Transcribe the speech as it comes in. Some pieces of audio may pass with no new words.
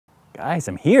Guys,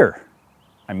 I'm here.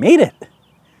 I made it.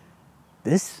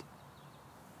 This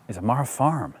is Amara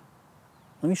Farm.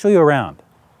 Let me show you around.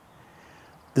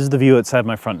 This is the view outside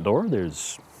my front door.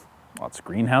 There's lots of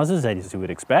greenhouses, as you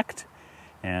would expect.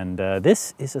 And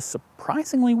this is a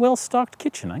surprisingly well-stocked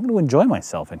kitchen. I'm going to enjoy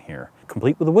myself in here,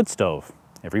 complete with a wood stove.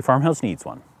 Every farmhouse needs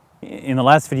one. In the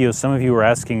last video, some of you were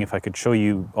asking if I could show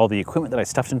you all the equipment that I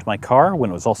stuffed into my car when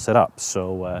it was all set up.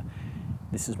 So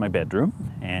this is my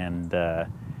bedroom, and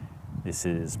this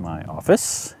is my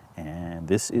office, and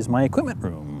this is my equipment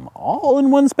room, all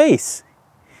in one space.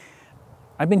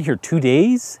 I've been here 2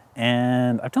 days,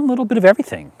 and I've done a little bit of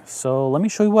everything. So let me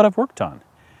show you what I've worked on.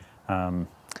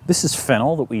 This is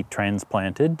fennel that we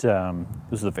transplanted. This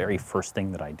was the very first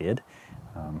thing that I did.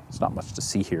 There's not much to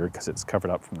see here because it's covered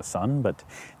up from the sun, but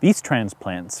these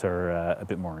transplants are a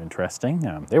bit more interesting.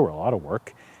 They were a lot of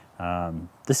work.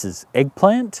 This is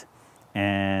eggplant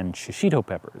and shishito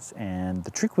peppers. And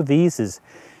the trick with these is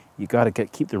you got to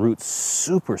keep the roots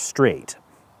super straight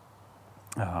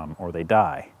or they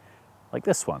die. Like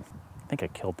this one. I think I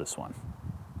killed this one.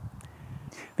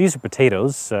 These are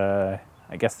potatoes. I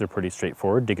guess they're pretty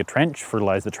straightforward. Dig a trench,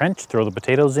 fertilize the trench, throw the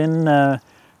potatoes in,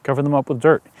 cover them up with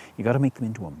dirt. You got to make them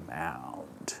into a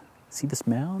mound. See this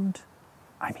mound?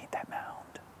 I made that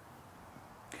mound.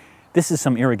 This is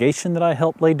some irrigation that I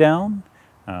helped lay down.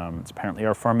 It's apparently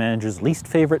our farm manager's least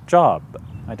favorite job, but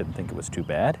I didn't think it was too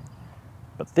bad.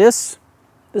 But this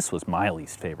was my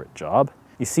least favorite job.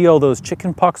 You see all those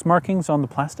chicken pox markings on the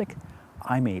plastic?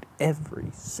 I made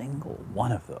every single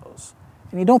one of those.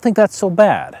 And you don't think that's so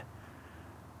bad.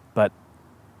 But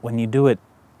when you do it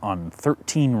on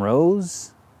 13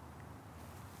 rows,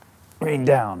 lean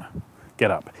down,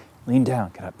 get up, lean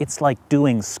down, get up. It's like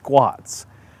doing squats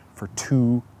for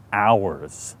 2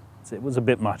 hours. It was a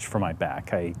bit much for my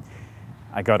back. I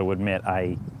got to admit,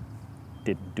 I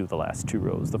didn't do the last 2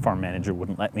 rows. The farm manager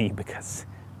wouldn't let me because,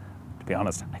 to be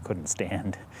honest, I couldn't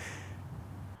stand.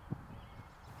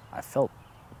 I felt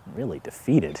really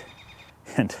defeated.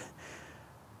 And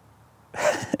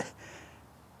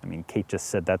I mean, Kate just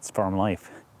said that's farm life.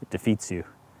 It defeats you.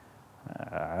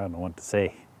 I don't know what to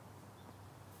say.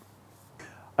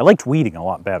 I liked weeding a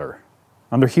lot better.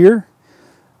 Under here,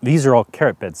 these are all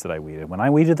carrot beds that I weeded. When I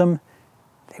weeded them,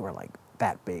 they were like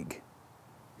that big.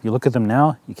 If you look at them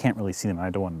now, you can't really see them.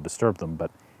 I don't want to disturb them, but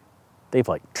they've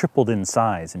like tripled in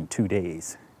size in 2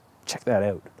 days. Check that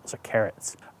out. Those are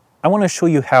carrots. I want to show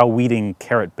you how weeding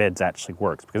carrot beds actually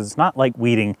works, because it's not like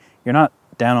weeding. You're not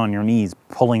down on your knees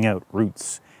pulling out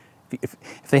roots. If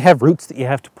they have roots that you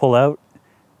have to pull out,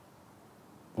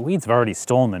 the weeds have already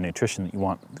stolen the nutrition that you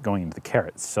want going into the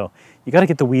carrots. So you got to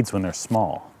get the weeds when they're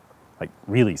small, like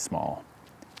really small.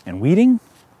 And weeding,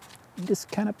 you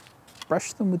just kind of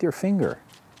brush them with your finger,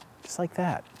 just like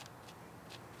that.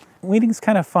 Weeding's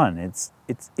kind of fun. It's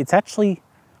actually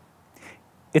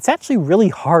really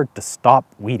hard to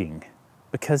stop weeding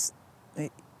because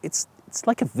it's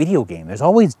like a video game. There's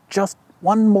always just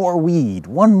one more weed,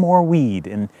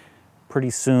 and pretty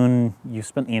soon you've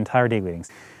spent the entire day weeding.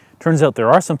 Turns out there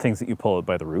are some things that you pull out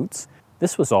by the roots.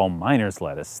 This was all miner's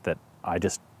lettuce that I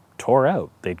just tore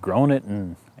out. They'd grown it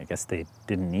and I guess they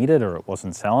didn't need it, or it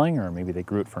wasn't selling, or maybe they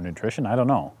grew it for nutrition, I don't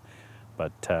know.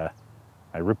 But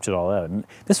I ripped it all out. And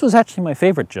this was actually my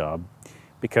favorite job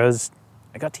because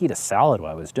I got to eat a salad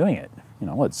while I was doing it. You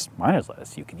know, it's miner's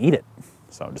lettuce, you can eat it.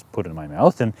 So I just put it in my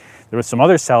mouth, and there was some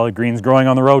other salad greens growing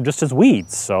on the road just as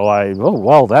weeds. So oh,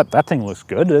 well, that thing looks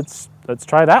good. Let's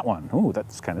try that one. Oh,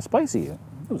 that's kind of spicy. It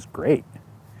was great.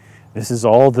 This is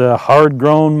all the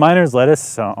hard-grown miner's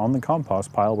lettuce on the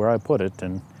compost pile where I put it,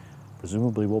 and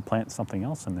presumably we'll plant something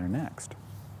else in there next.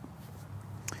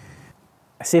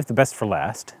 I saved the best for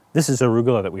last. This is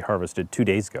arugula that we harvested 2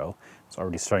 days ago. It's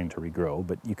already starting to regrow,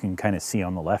 but you can kind of see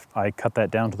on the left, I cut that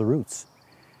down to the roots.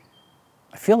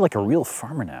 I feel like a real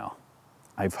farmer now.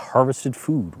 I've harvested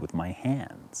food with my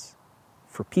hands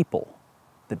for people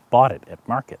that bought it at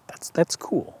market. That's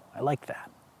cool. I like that.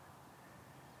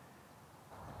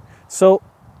 So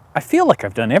I feel like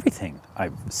I've done everything.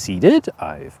 I've seeded,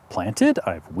 I've planted,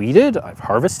 I've weeded, I've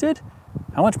harvested.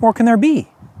 How much more can there be?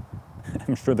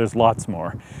 I'm sure there's lots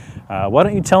more. Why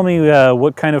don't you tell me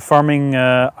what kind of farming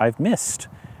I've missed,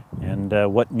 and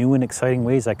what new and exciting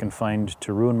ways I can find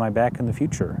to ruin my back in the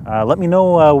future. Let me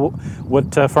know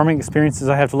what farming experiences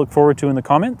I have to look forward to in the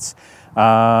comments.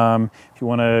 If you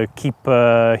want to keep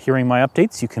hearing my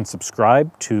updates, you can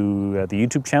subscribe to the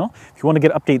YouTube channel. If you want to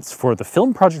get updates for the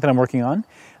film project that I'm working on,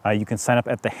 you can sign up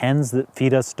at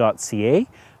thehensthatfeedus.ca.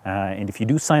 And if you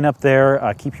do sign up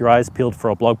there, keep your eyes peeled for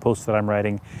a blog post that I'm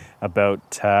writing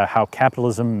about how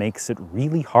capitalism makes it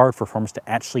really hard for farmers to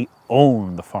actually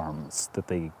own the farms that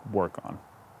they work on.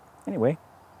 Anyway,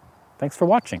 thanks for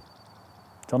watching.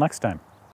 Till next time.